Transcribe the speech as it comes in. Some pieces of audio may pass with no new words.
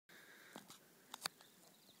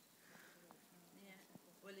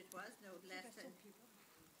was no less than,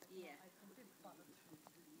 yeah.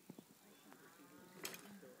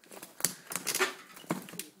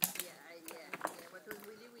 Yeah. What was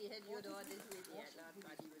really we had you know this with yeah, last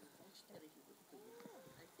but he was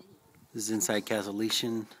I think This is inside Castle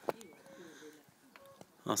Lishen,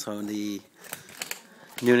 also in the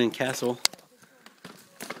Noonan Castle.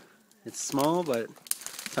 It's small, but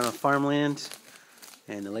it's on a farmland,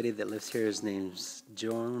 and the lady that lives here is named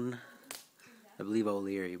Joan, I believe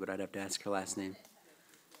O'Leary, but I'd have to ask her last name.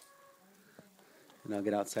 And I'll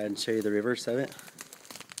get outside and show you the reverse of it.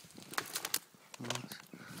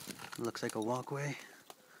 It looks like a walkway.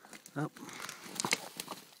 Oh.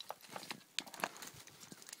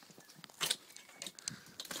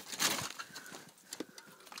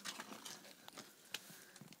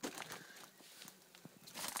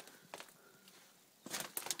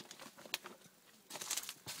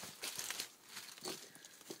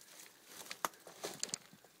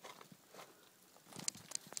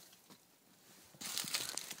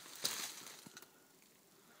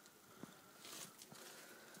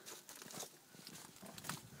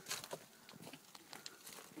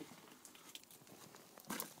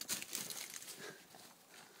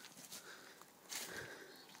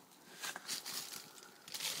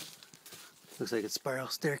 Looks like a spiral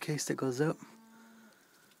staircase that goes up.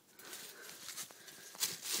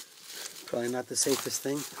 Probably not the safest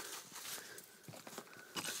thing.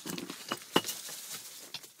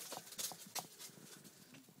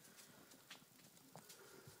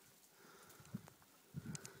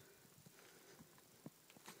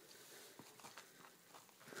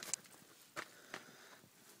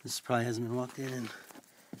 This probably hasn't been walked in.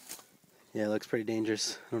 Yeah, it looks pretty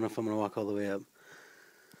dangerous. I don't know if I'm going to walk all the way up.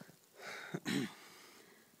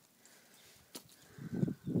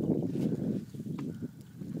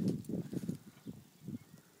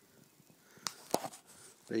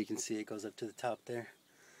 But you can see it goes up to the top there.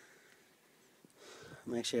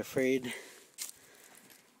 I'm actually afraid.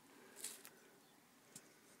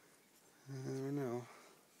 I don't know.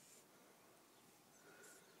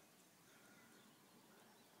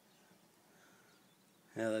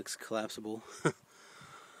 Yeah, it looks collapsible.